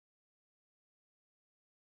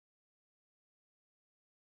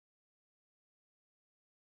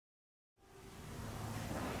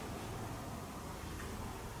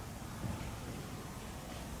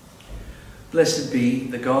Blessed be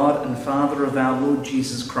the God and Father of our Lord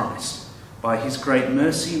Jesus Christ. By his great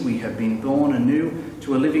mercy we have been born anew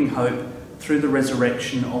to a living hope through the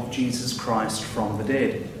resurrection of Jesus Christ from the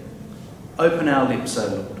dead. Open our lips, O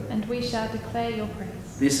Lord. And we shall declare your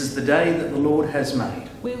praise. This is the day that the Lord has made.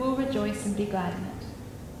 We will rejoice and be glad in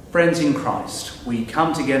it. Friends in Christ, we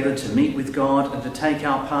come together to meet with God and to take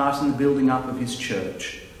our part in the building up of his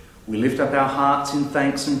church. We lift up our hearts in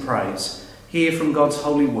thanks and praise, hear from God's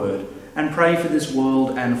holy word, and pray for this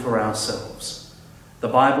world and for ourselves. The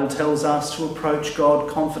Bible tells us to approach God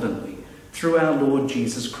confidently through our Lord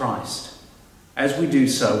Jesus Christ. As we do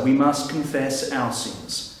so, we must confess our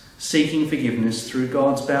sins, seeking forgiveness through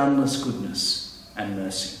God's boundless goodness and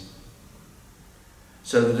mercy.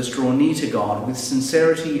 So let us draw near to God with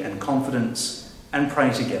sincerity and confidence and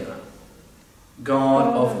pray together.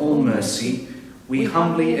 God of all mercy, we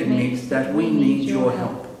humbly admit that we need your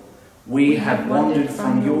help. We have wandered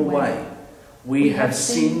from your way. We have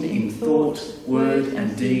sinned in thought, word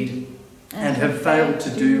and deed, and have failed to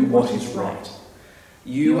do what is right.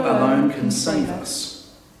 You alone can save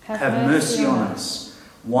us. Have mercy on us.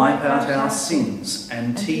 Wipe out our sins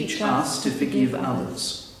and teach us to forgive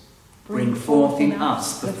others. Bring forth in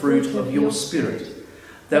us the fruit of your Spirit,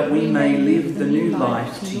 that we may live the new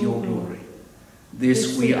life to your glory.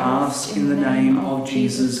 This we ask in the name of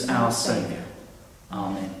Jesus our Saviour.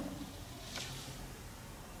 Amen.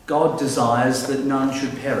 God desires that none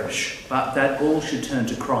should perish, but that all should turn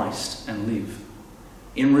to Christ and live.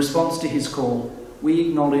 In response to his call, we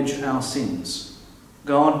acknowledge our sins.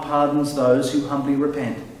 God pardons those who humbly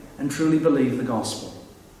repent and truly believe the gospel.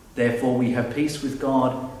 Therefore we have peace with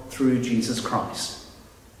God through Jesus Christ.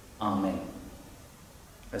 Amen.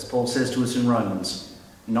 As Paul says to us in Romans,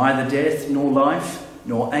 neither death nor life,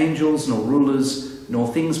 nor angels nor rulers,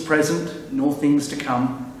 nor things present, nor things to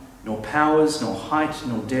come, nor powers, nor height,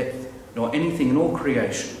 nor depth, nor anything in all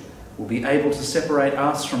creation will be able to separate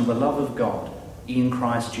us from the love of God in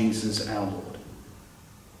Christ Jesus our Lord.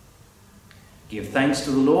 Give thanks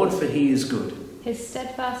to the Lord, for he is good. His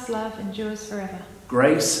steadfast love endures forever.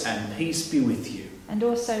 Grace and peace be with you. And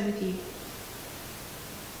also with you.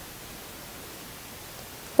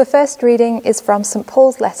 The first reading is from St.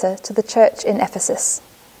 Paul's letter to the church in Ephesus.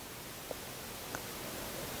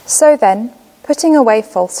 So then, putting away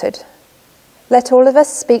falsehood, let all of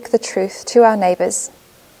us speak the truth to our neighbours,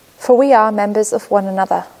 for we are members of one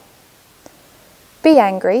another. Be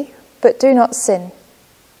angry, but do not sin.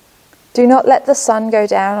 Do not let the sun go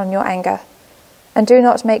down on your anger, and do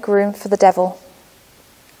not make room for the devil.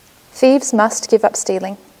 Thieves must give up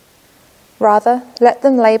stealing. Rather, let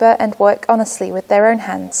them labour and work honestly with their own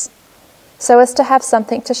hands, so as to have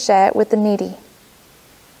something to share with the needy.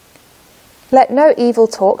 Let no evil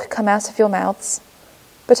talk come out of your mouths,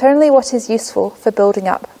 but only what is useful for building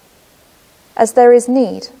up, as there is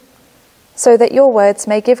need, so that your words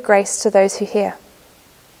may give grace to those who hear.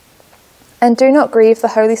 And do not grieve the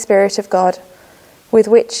Holy Spirit of God, with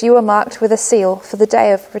which you are marked with a seal for the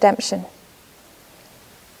day of redemption.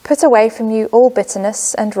 Put away from you all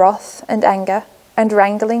bitterness and wrath and anger and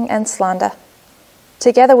wrangling and slander,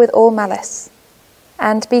 together with all malice,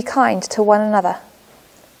 and be kind to one another,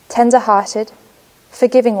 tender-hearted,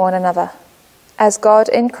 forgiving one another, as God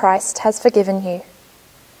in Christ has forgiven you.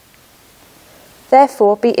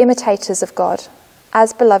 Therefore be imitators of God,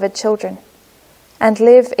 as beloved children, and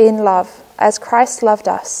live in love, as Christ loved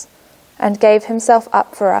us, and gave himself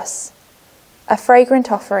up for us, a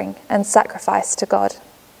fragrant offering and sacrifice to God.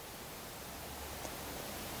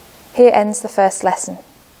 Here ends the first lesson.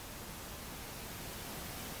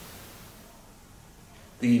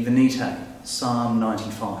 The Venite, Psalm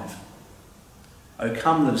 95. O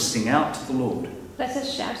come, let us sing out to the Lord. Let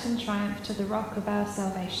us shout in triumph to the rock of our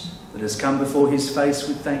salvation. Let us come before his face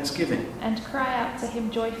with thanksgiving. And cry out to him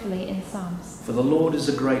joyfully in psalms. For the Lord is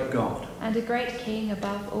a great God. And a great King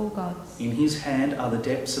above all gods. In his hand are the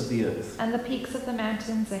depths of the earth. And the peaks of the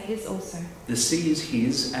mountains are his also. The sea is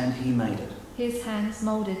his, and he made it. His hands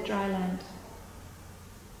moulded dry land.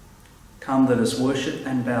 Come, let us worship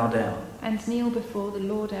and bow down. And kneel before the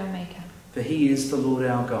Lord our Maker. For he is the Lord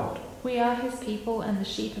our God. We are his people and the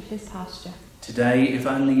sheep of his pasture. Today, if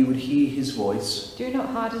only you would hear his voice. Do not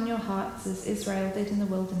harden your hearts as Israel did in the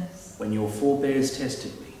wilderness. When your forebears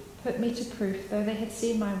tested me. Put me to proof, though they had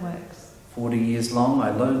seen my works. 40 years long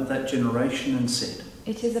I loathed that generation and said,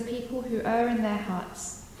 It is a people who err in their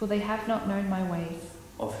hearts, for they have not known my ways.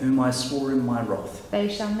 Of whom I swore in my wrath. They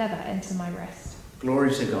shall never enter my rest.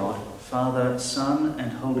 Glory to God, Father, Son,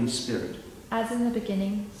 and Holy Spirit. As in the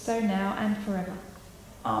beginning, so now and forever.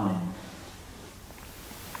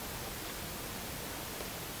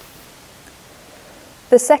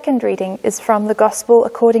 The second reading is from the Gospel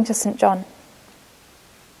according to St. John.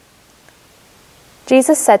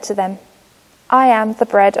 Jesus said to them, "I am the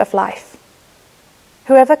bread of life.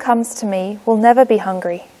 Whoever comes to me will never be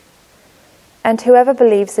hungry, and whoever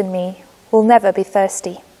believes in me will never be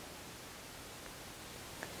thirsty."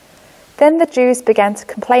 Then the Jews began to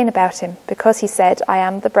complain about him because he said, "I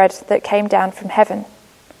am the bread that came down from heaven."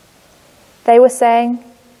 They were saying,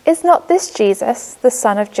 "Is not this Jesus, the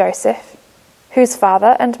son of Joseph, whose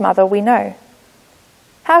father and mother we know?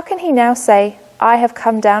 How can he now say, 'I have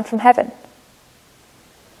come down from heaven'?"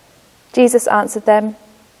 Jesus answered them,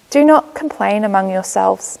 "Do not complain among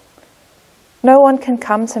yourselves. No one can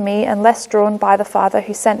come to me unless drawn by the Father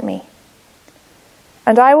who sent me.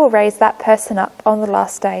 And I will raise that person up on the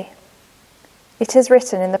last day. It is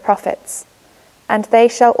written in the prophets, 'And they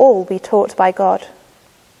shall all be taught by God.'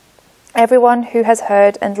 Everyone who has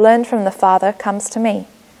heard and learned from the Father comes to me.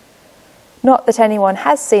 Not that anyone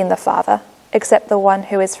has seen the Father, except the one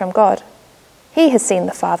who is from God. He has seen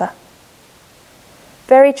the Father.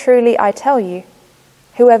 Very truly I tell you,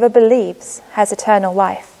 whoever believes has eternal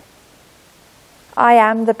life. I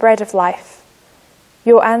am the bread of life.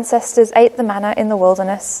 Your ancestors ate the manna in the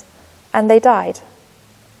wilderness, and they died.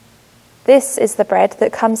 This is the bread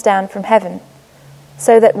that comes down from heaven,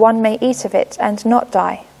 so that one may eat of it and not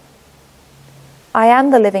die. I am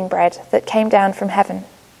the living bread that came down from heaven.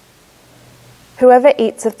 Whoever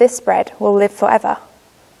eats of this bread will live forever,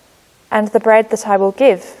 and the bread that I will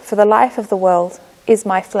give for the life of the world is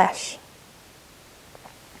my flesh."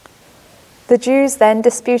 The Jews then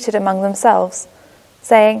disputed among themselves,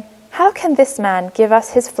 saying, "How can this man give us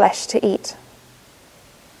his flesh to eat?"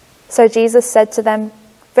 So Jesus said to them,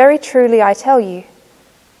 "Very truly I tell you,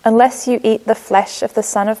 unless you eat the flesh of the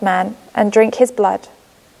Son of Man and drink his blood,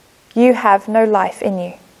 you have no life in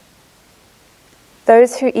you.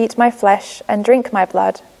 Those who eat my flesh and drink my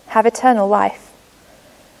blood have eternal life,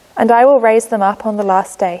 and I will raise them up on the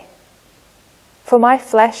last day. For my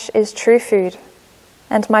flesh is true food,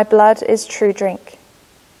 and my blood is true drink.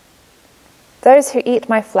 Those who eat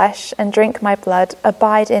my flesh and drink my blood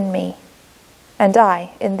abide in me, and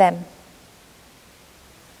I in them."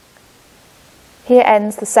 Here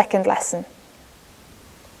ends the second lesson.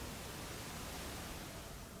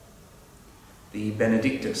 The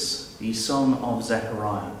Benedictus, the Song of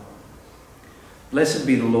Zechariah. Blessed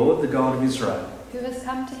be the Lord, the God of Israel, who has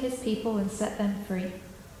come to his people and set them free.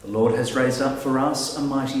 The Lord has raised up for us a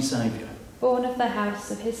mighty Saviour. Born of the house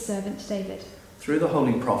of his servant David. Through the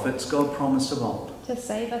holy prophets, God promised of old To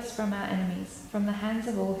save us from our enemies, from the hands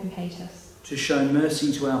of all who hate us. to show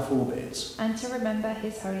mercy to our forebears. And to remember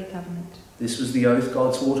his holy covenant. This was the oath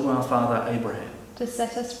God swore to our father Abraham, To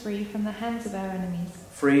set us free from the hands of our enemies.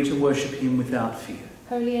 free to worship him without fear.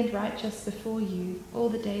 Holy and righteous before you all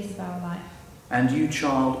the days of our life. And you,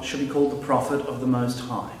 child, shall be called the prophet of the Most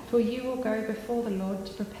High, For you will go before the Lord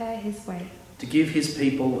to prepare his way, to give his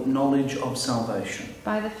people knowledge of salvation.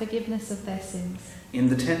 by the forgiveness of their sins. In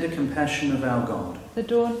the tender compassion of our God, The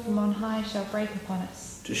dawn from on high shall break upon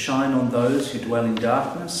us, to shine on those who dwell in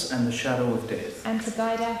darkness and the shadow of death. and to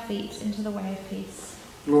guide our feet into the way of peace.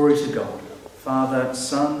 Glory to God, Father,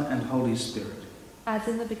 Son, and Holy Spirit. As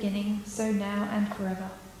in the beginning, so now and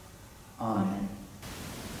forever. Amen. Amen.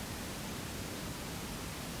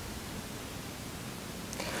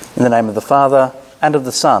 In the name of the Father, and of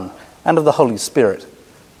the Son, and of the Holy Spirit.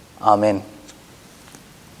 Amen.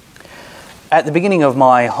 At the beginning of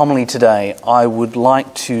my homily today, I would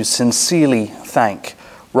like to sincerely thank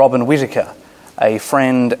Robin Whittaker, a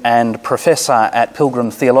friend and professor at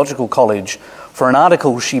Pilgrim Theological College, for an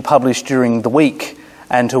article she published during the week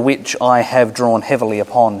and to which I have drawn heavily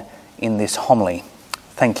upon in this homily.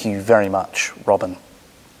 Thank you very much, Robin.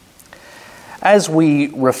 As we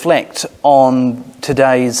reflect on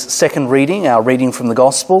today's second reading, our reading from the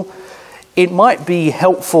Gospel, it might be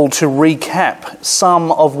helpful to recap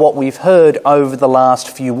some of what we've heard over the last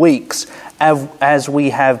few weeks as we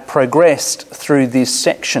have progressed through this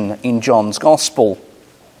section in John's Gospel.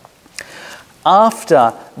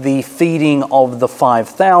 After the feeding of the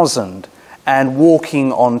 5,000 and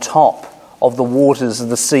walking on top of the waters of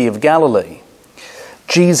the Sea of Galilee,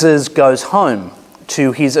 Jesus goes home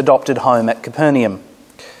to his adopted home at Capernaum.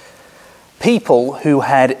 People who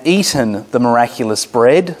had eaten the miraculous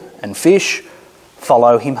bread and fish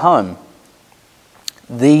follow him home.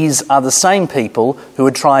 These are the same people who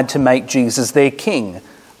had tried to make Jesus their king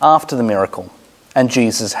after the miracle, and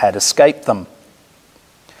Jesus had escaped them.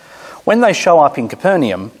 When they show up in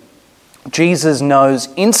Capernaum, Jesus knows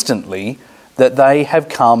instantly that they have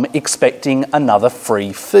come expecting another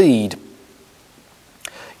free feed.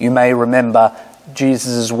 You may remember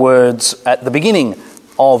Jesus' words at the beginning,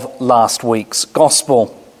 of last week's Gospel.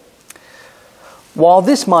 While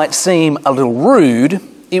this might seem a little rude,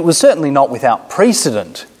 it was certainly not without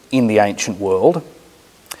precedent in the ancient world.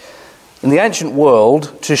 In the ancient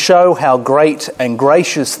world, to show how great and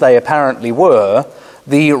gracious they apparently were,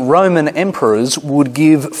 the Roman emperors would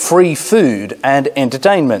give free food and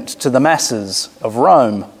entertainment to the masses of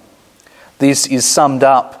Rome. This is summed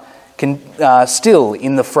up still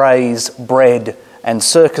in the phrase bread and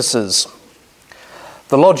circuses.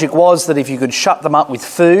 The logic was that if you could shut them up with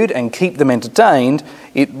food and keep them entertained,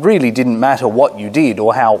 it really didn't matter what you did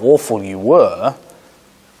or how awful you were.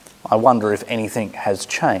 I wonder if anything has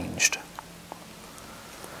changed.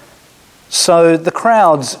 So the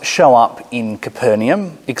crowds show up in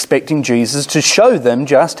Capernaum, expecting Jesus to show them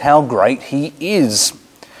just how great he is.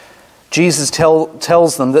 Jesus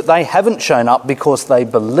tells them that they haven't shown up because they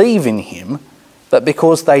believe in him, but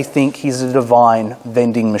because they think he's a divine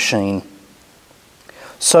vending machine.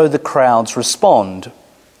 So the crowds respond.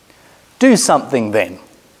 Do something then.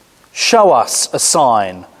 Show us a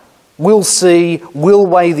sign. We'll see, we'll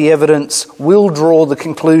weigh the evidence, we'll draw the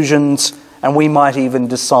conclusions, and we might even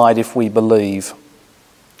decide if we believe.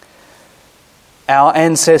 Our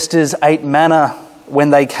ancestors ate manna when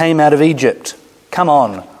they came out of Egypt. Come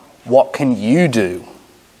on, what can you do?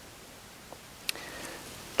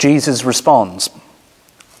 Jesus responds,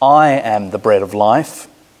 I am the bread of life.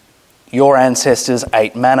 Your ancestors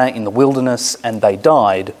ate manna in the wilderness and they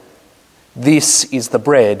died. This is the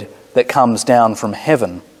bread that comes down from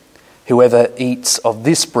heaven. Whoever eats of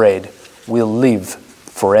this bread will live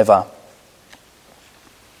forever.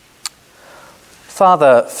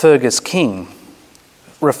 Father Fergus King,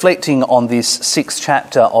 reflecting on this 6th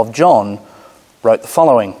chapter of John, wrote the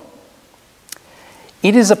following.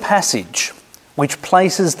 It is a passage which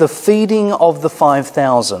places the feeding of the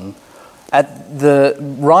 5,000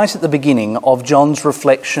 right at the beginning of John's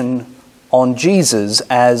reflection on Jesus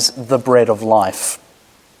as the bread of life,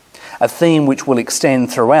 a theme which will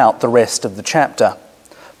extend throughout the rest of the chapter,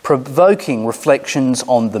 provoking reflections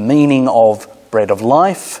on the meaning of bread of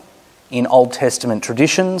life in Old Testament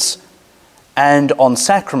traditions and on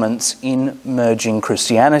sacraments in emerging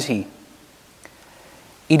Christianity.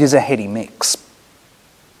 It is a heady mix.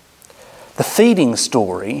 The feeding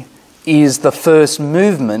story is the first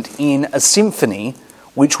movement in a symphony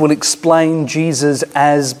which will explain Jesus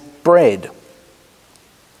as bread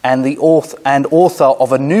and the author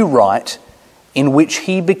of a new rite in which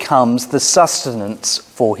he becomes the sustenance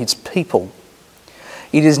for his people.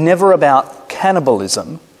 It is never about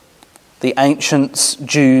cannibalism. The ancients,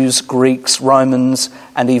 Jews, Greeks, Romans,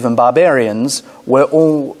 and even barbarians were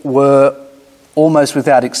almost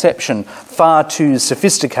without exception far too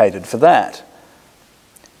sophisticated for that.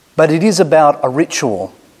 But it is about a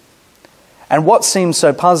ritual. And what seems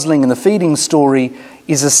so puzzling in the feeding story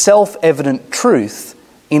is a self-evident truth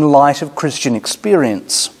in light of Christian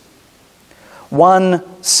experience. One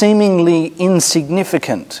seemingly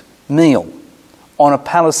insignificant meal on a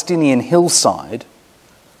Palestinian hillside,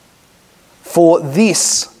 for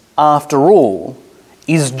this, after all,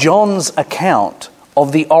 is John's account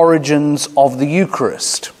of the origins of the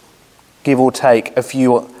Eucharist, give or take a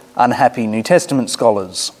few unhappy New Testament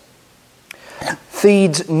scholars.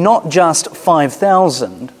 Feeds not just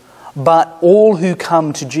 5,000, but all who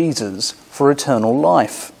come to Jesus for eternal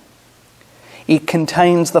life. It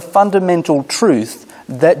contains the fundamental truth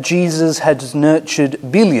that Jesus has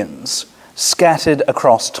nurtured billions, scattered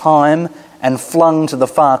across time and flung to the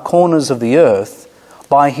far corners of the earth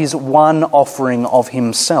by his one offering of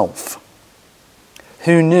himself.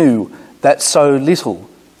 Who knew that so little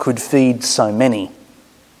could feed so many?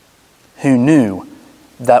 Who knew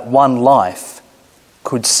that one life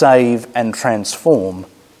could save and transform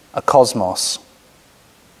a cosmos?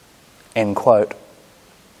 End quote.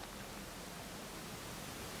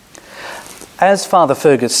 As Father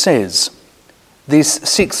Fergus says, this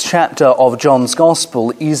 6th chapter of John's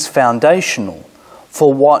Gospel is foundational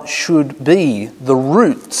for what should be the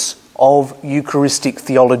roots of Eucharistic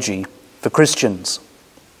theology for Christians.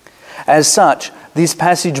 As such, this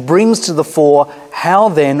passage brings to the fore how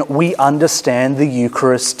then we understand the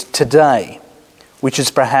Eucharist today, which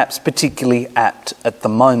is perhaps particularly apt at the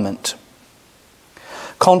moment.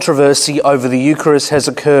 Controversy over the Eucharist has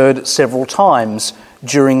occurred several times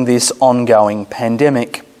during this ongoing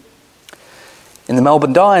pandemic. In the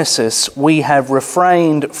Melbourne Diocese, we have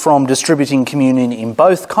refrained from distributing communion in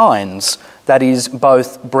both kinds, that is,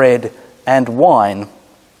 both bread and wine.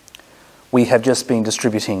 We have just been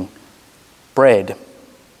distributing bread.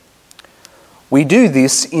 We do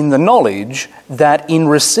this in the knowledge that in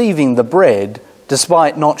receiving the bread,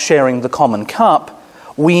 despite not sharing the common cup,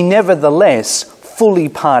 we nevertheless fully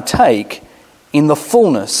partake in the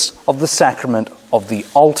fullness of the sacrament of the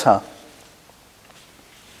altar.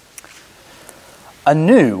 A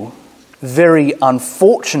new, very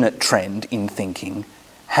unfortunate trend in thinking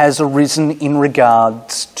has arisen in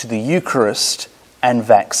regards to the Eucharist and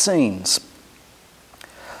vaccines.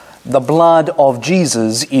 The blood of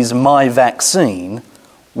Jesus is my vaccine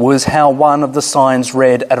was how one of the signs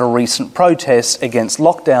read at a recent protest against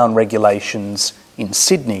lockdown regulations in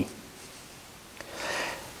Sydney.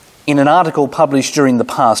 In an article published during the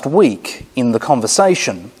past week in The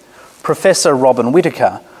Conversation, Professor Robin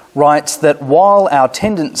Whittaker writes that while our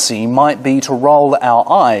tendency might be to roll our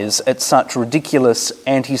eyes at such ridiculous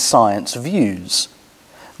anti-science views,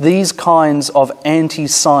 these kinds of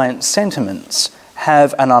anti-science sentiments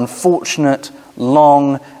have an unfortunate,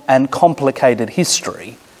 long and complicated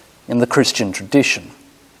history in the Christian tradition.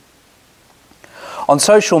 On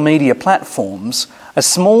social media platforms, a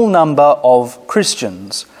small number of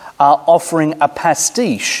Christians are offering a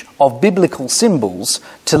pastiche of biblical symbols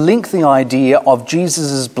to link the idea of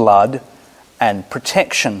Jesus' blood and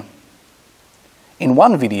protection. In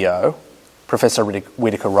one video, Professor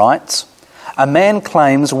Whittaker writes, "A man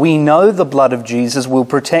claims we know the blood of Jesus will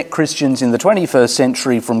protect Christians in the 21st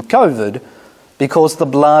century from COVID because the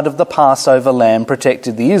blood of the Passover lamb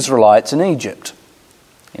protected the Israelites in Egypt,"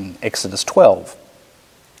 in Exodus 12.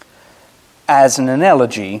 As an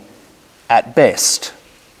analogy, at best,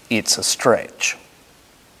 it's a stretch.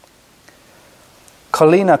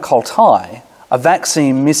 Colina Koltai, a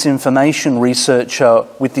vaccine misinformation researcher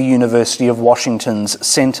with the University of Washington's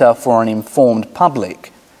Center for an Informed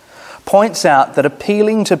Public, points out that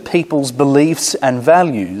appealing to people's beliefs and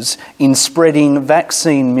values in spreading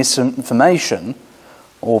vaccine misinformation,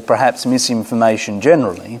 or perhaps misinformation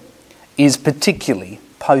generally, is particularly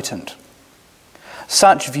potent.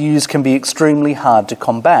 Such views can be extremely hard to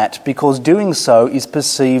combat because doing so is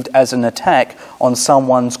perceived as an attack on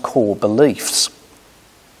someone's core beliefs.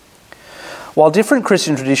 While different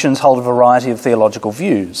Christian traditions hold a variety of theological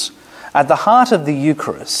views, at the heart of the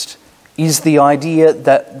Eucharist is the idea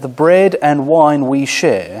that the bread and wine we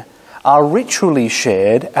share are ritually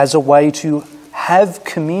shared as a way to have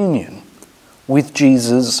communion with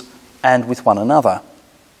Jesus and with one another.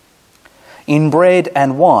 In bread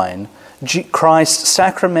and wine, Christ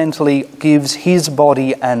sacramentally gives his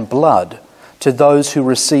body and blood to those who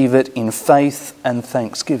receive it in faith and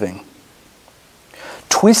thanksgiving.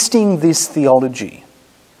 Twisting this theology,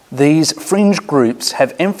 these fringe groups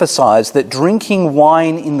have emphasised that drinking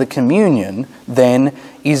wine in the communion, then,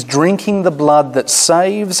 is drinking the blood that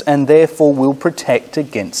saves and therefore will protect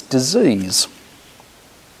against disease.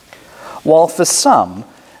 While for some,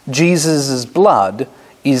 Jesus' blood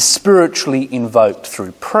is spiritually invoked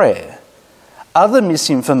through prayer, other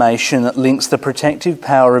misinformation links the protective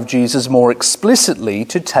power of Jesus more explicitly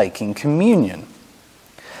to taking communion.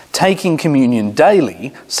 Taking communion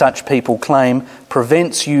daily, such people claim,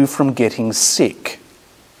 prevents you from getting sick,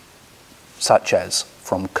 such as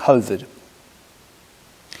from COVID.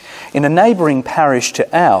 In a neighbouring parish to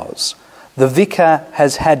ours, the vicar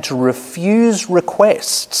has had to refuse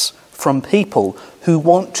requests from people who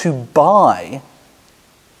want to buy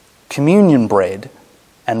communion bread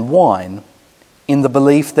and wine in the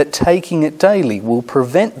belief that taking it daily will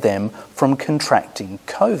prevent them from contracting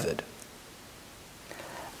COVID.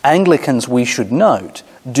 Anglicans, we should note,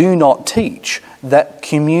 do not teach that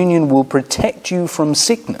communion will protect you from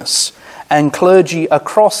sickness, and clergy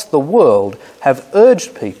across the world have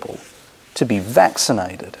urged people to be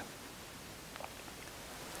vaccinated.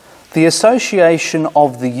 The association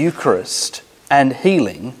of the Eucharist and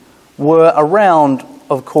healing were around,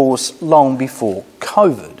 of course, long before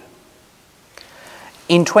COVID.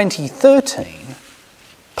 In 2013,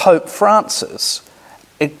 Pope Francis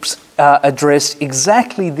addressed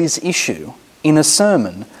exactly this issue in a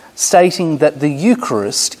sermon, stating that the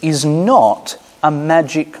Eucharist is not a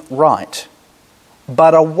magic rite,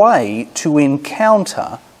 but a way to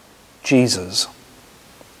encounter Jesus.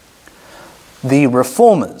 The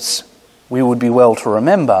Reformers, we would be well to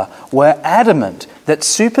remember, were adamant that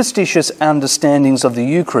superstitious understandings of the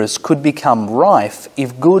Eucharist could become rife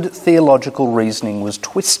if good theological reasoning was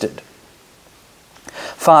twisted.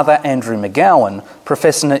 Father Andrew McGowan,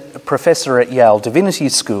 professor at Yale Divinity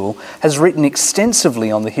School, has written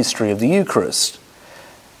extensively on the history of the Eucharist.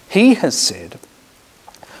 He has said,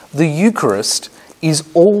 "The Eucharist is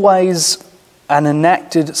always an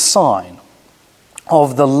enacted sign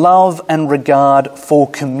of the love and regard for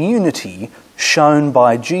community shown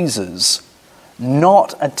by Jesus,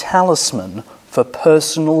 not a talisman for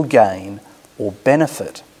personal gain or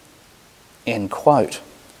benefit." End quote.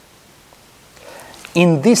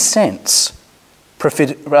 In this sense,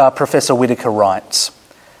 Professor Whitaker writes,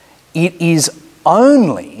 it is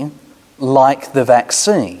only like the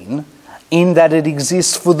vaccine in that it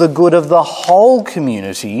exists for the good of the whole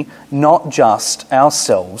community, not just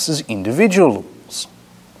ourselves as individuals.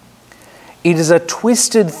 It is a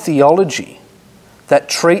twisted theology that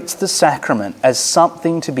treats the sacrament as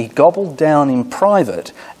something to be gobbled down in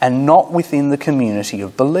private and not within the community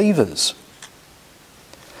of believers.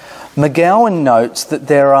 McGowan notes that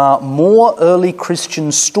there are more early Christian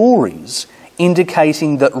stories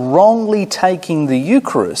indicating that wrongly taking the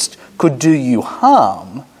Eucharist could do you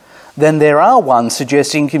harm than there are ones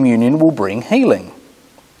suggesting communion will bring healing.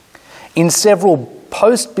 In several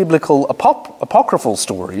post-biblical apocryphal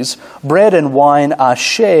stories, bread and wine are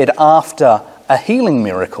shared after a healing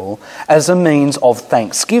miracle as a means of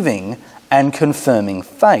thanksgiving and confirming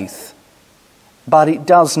faith. But it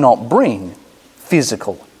does not bring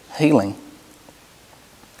physical healing.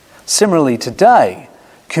 Similarly, today,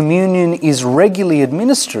 communion is regularly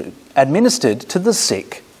administered to the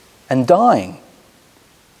sick and dying.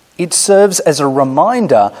 It serves as a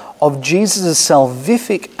reminder of Jesus'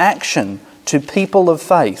 salvific action to people of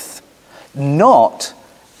faith, not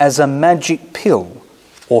as a magic pill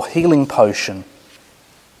or healing potion.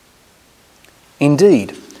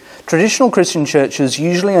 Indeed, traditional Christian churches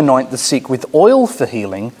usually anoint the sick with oil for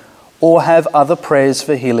healing or have other prayers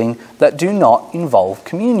for healing that do not involve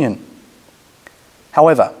communion.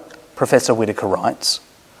 However, Professor Whitaker writes,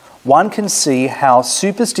 one can see how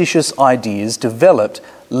superstitious ideas developed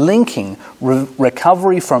linking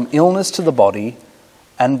recovery from illness to the body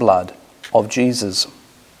and blood of Jesus.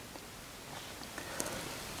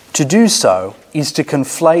 To do so is to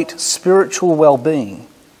conflate spiritual well-being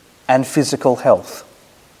and physical health.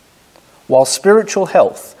 While spiritual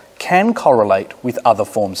health can correlate with other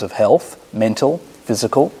forms of health, mental,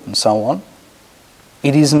 physical, and so on,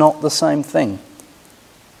 it is not the same thing.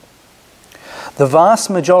 The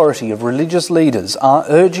vast majority of religious leaders are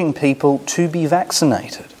urging people to be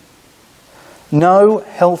vaccinated. No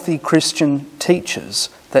healthy Christian teaches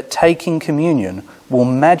that taking communion will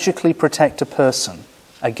magically protect a person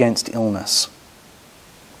against illness.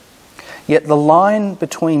 Yet the line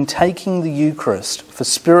between taking the Eucharist for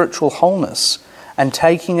spiritual wholeness and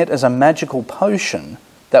taking it as a magical potion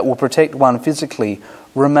that will protect one physically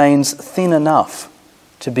remains thin enough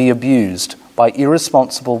to be abused by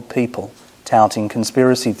irresponsible people touting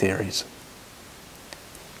conspiracy theories.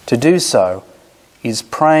 To do so is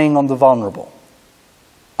preying on the vulnerable,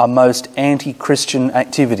 a most anti-Christian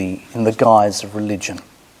activity in the guise of religion.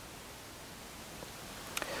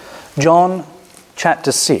 John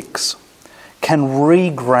chapter 6 can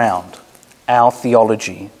reground our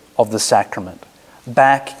theology of the sacrament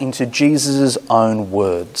back into Jesus' own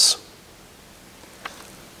words,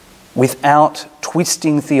 without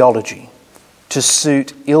twisting theology to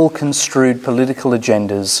suit ill-construed political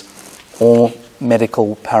agendas or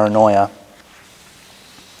medical paranoia.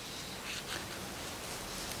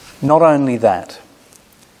 Not only that,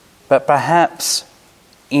 but perhaps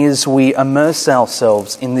as we immerse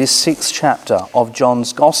ourselves in this 6th chapter of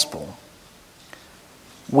John's Gospel,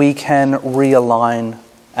 we can realign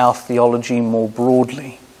our theology more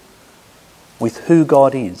broadly with who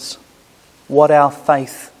God is, what our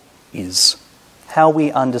faith is, how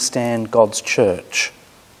we understand God's church,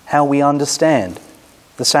 how we understand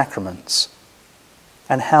the sacraments,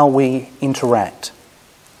 and how we interact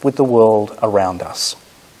with the world around us.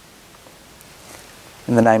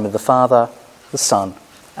 In the name of the Father, the Son,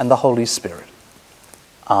 and the Holy Spirit.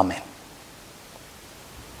 Amen.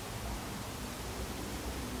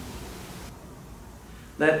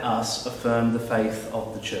 Let us affirm the faith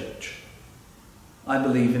of the Church. I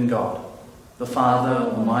believe in God, the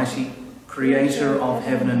Father Almighty, Creator of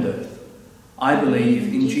heaven and earth. I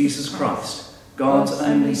believe in Jesus Christ, God's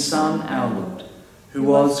only Son, our Lord, who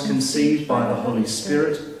was conceived by the Holy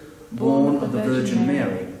Spirit, born of the Virgin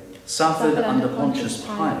Mary, suffered under Pontius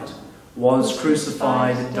Pilate, was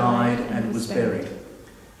crucified, died, and was buried.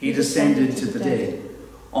 He descended to the dead.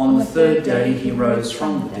 On the third day he rose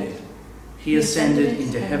from the dead. He ascended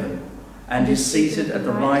into heaven and is seated at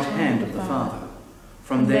the right hand of the Father.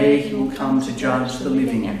 From there he will come to judge the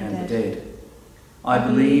living and the dead. I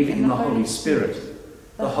believe in the Holy Spirit,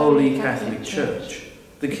 the Holy Catholic Church,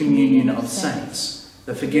 the communion of saints,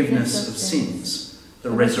 the forgiveness of sins, the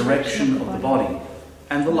resurrection of the body,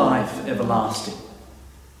 and the life everlasting.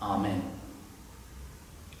 Amen.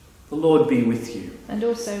 The Lord be with you. And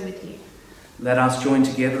also with you. Let us join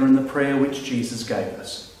together in the prayer which Jesus gave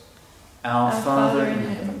us. Our Father in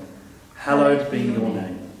heaven, hallowed be your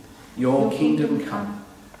name. Your kingdom come.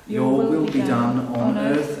 Your will be done on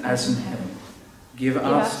earth as in heaven. Give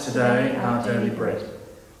us today our daily bread.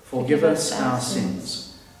 Forgive us our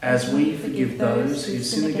sins, as we forgive those who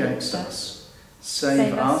sin against us.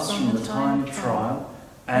 Save us from the time of trial,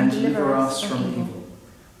 and deliver us from evil.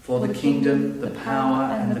 For the kingdom, the power,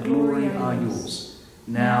 and the glory are yours,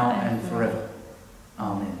 now and forever.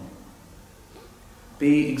 Amen.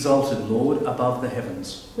 Be exalted, Lord, above the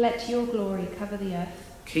heavens. Let your glory cover the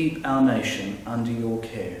earth. Keep our nation under your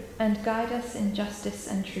care. And guide us in justice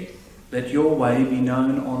and truth. Let your way be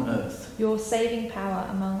known on earth. Your saving power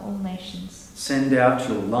among all nations. Send out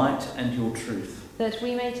your light and your truth. That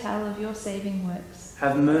we may tell of your saving works.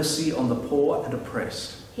 Have mercy on the poor and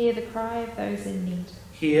oppressed. Hear the cry of those in need.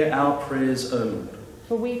 Hear our prayers, O Lord.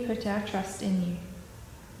 For we put our trust in you.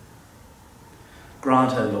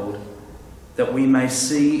 Grant, O Lord, that we may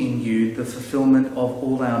see in you the fulfilment of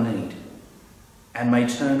all our need, and may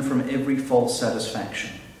turn from every false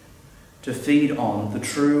satisfaction, to feed on the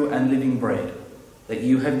true and living bread that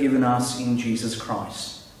you have given us in Jesus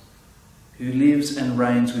Christ, who lives and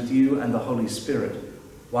reigns with you and the Holy Spirit,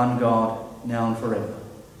 one God, now and forever.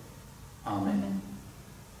 Amen.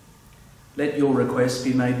 Let your requests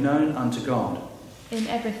be made known unto God. In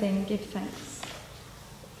everything give thanks.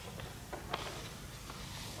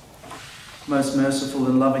 Most merciful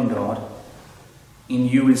and loving God, in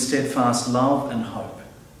you is steadfast love and hope.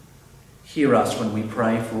 Hear us when we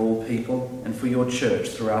pray for all people and for your church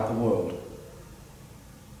throughout the world.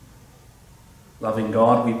 Loving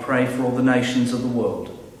God, we pray for all the nations of the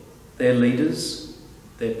world, their leaders,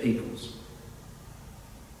 their peoples.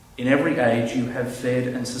 In every age you have fed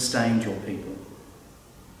and sustained your people.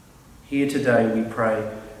 Hear today, we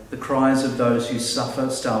pray, the cries of those who suffer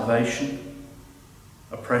starvation,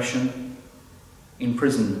 oppression,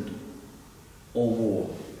 imprisonment, or war.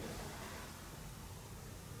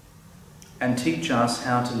 And teach us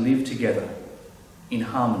how to live together in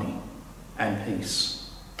harmony and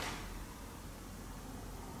peace.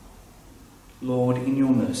 Lord, in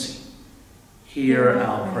your mercy, hear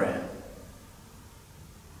our prayer.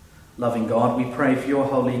 Loving God, we pray for your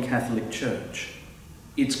holy Catholic Church,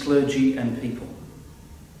 its clergy and people.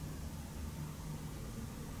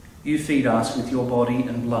 You feed us with your body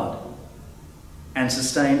and blood, and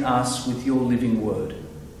sustain us with your living word.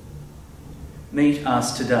 Meet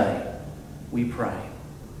us today, we pray.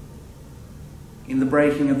 In the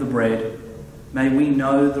breaking of the bread, may we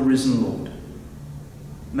know the risen Lord.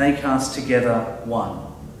 Make us together one.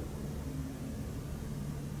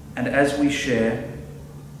 And as we share,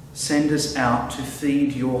 send us out to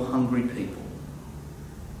feed your hungry people.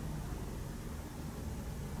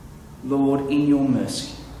 Lord, in your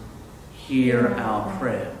mercy, hear our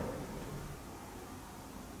prayer.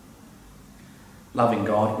 Loving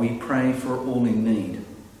God, we pray for all in need,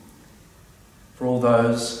 for all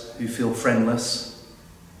those who feel friendless,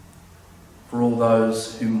 for all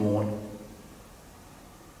those who mourn.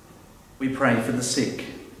 We pray for the sick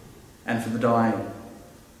and for the dying,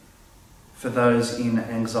 for those in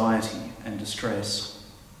anxiety and distress.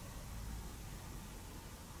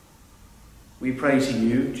 We pray to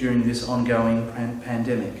you during this ongoing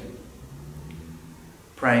pandemic,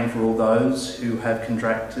 praying for all those who have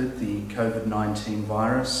contracted the COVID-19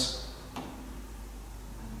 virus,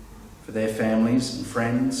 for their families and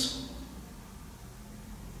friends,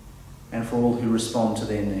 and for all who respond to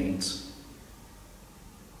their needs.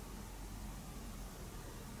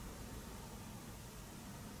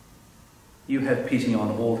 You have pity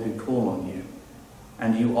on all who call on you,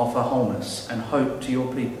 and you offer wholeness and hope to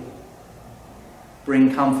your people.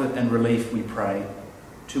 Bring comfort and relief, we pray,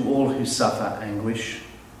 to all who suffer anguish,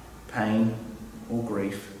 pain, or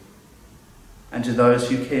grief. And to those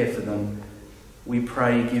who care for them, we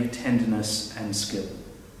pray, give tenderness and skill.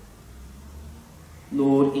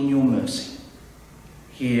 Lord, in your mercy,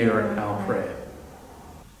 hear our prayer.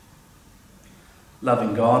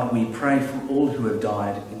 Loving God, we pray for all who have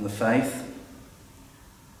died in the faith,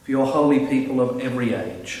 for your holy people of every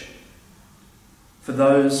age, for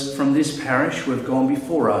those from this parish who have gone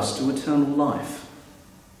before us to eternal life.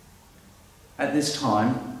 At this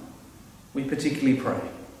time, we particularly pray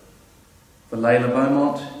for Layla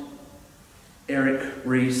Beaumont, Eric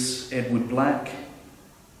Rees, Edward Black,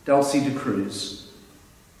 Dulcie de Cruz,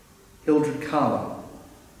 Hildred Carlisle,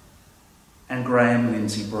 and Graham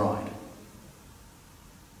Lindsay Bride.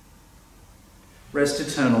 Rest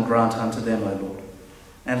eternal grant unto them, O Lord,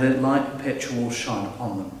 and let light perpetual shine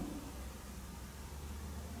upon them.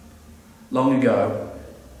 Long ago,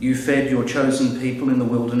 you fed your chosen people in the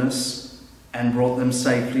wilderness and brought them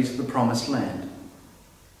safely to the promised land.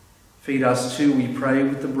 Feed us too, we pray,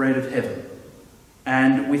 with the bread of heaven,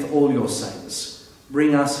 and with all your saints,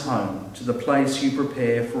 bring us home to the place you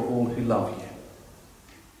prepare for all who love you.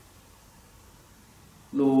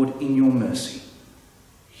 Lord, in your mercy,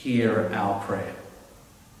 hear our prayer.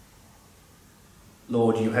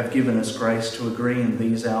 Lord, you have given us grace to agree in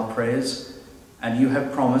these our prayers, and you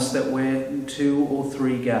have promised that where 2 or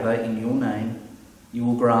 3 gather in your name, you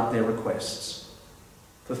will grant their requests.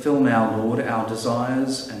 Fulfill now, Lord, our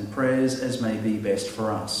desires and prayers as may be best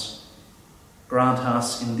for us. Grant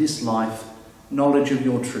us in this life knowledge of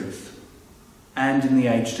your truth, and in the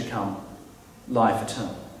age to come, life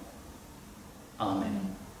eternal.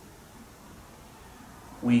 Amen.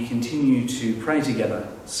 We continue to pray together,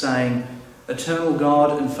 saying, Eternal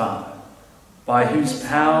God and Father, by whose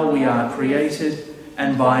power we are created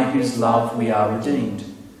and by whose love we are redeemed,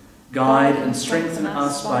 guide and strengthen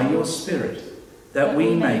us by your Spirit, that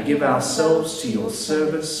we may give ourselves to your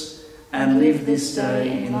service and live this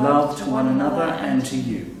day in love to one another and to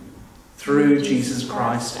you, through Jesus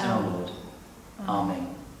Christ our Lord.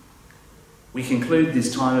 Amen. We conclude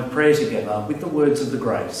this time of prayer together with the words of the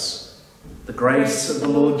grace. The grace of the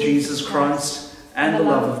Lord Jesus Christ, and the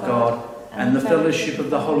love of God, and the fellowship of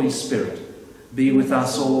the Holy Spirit be with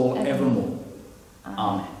us all evermore.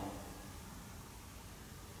 Amen.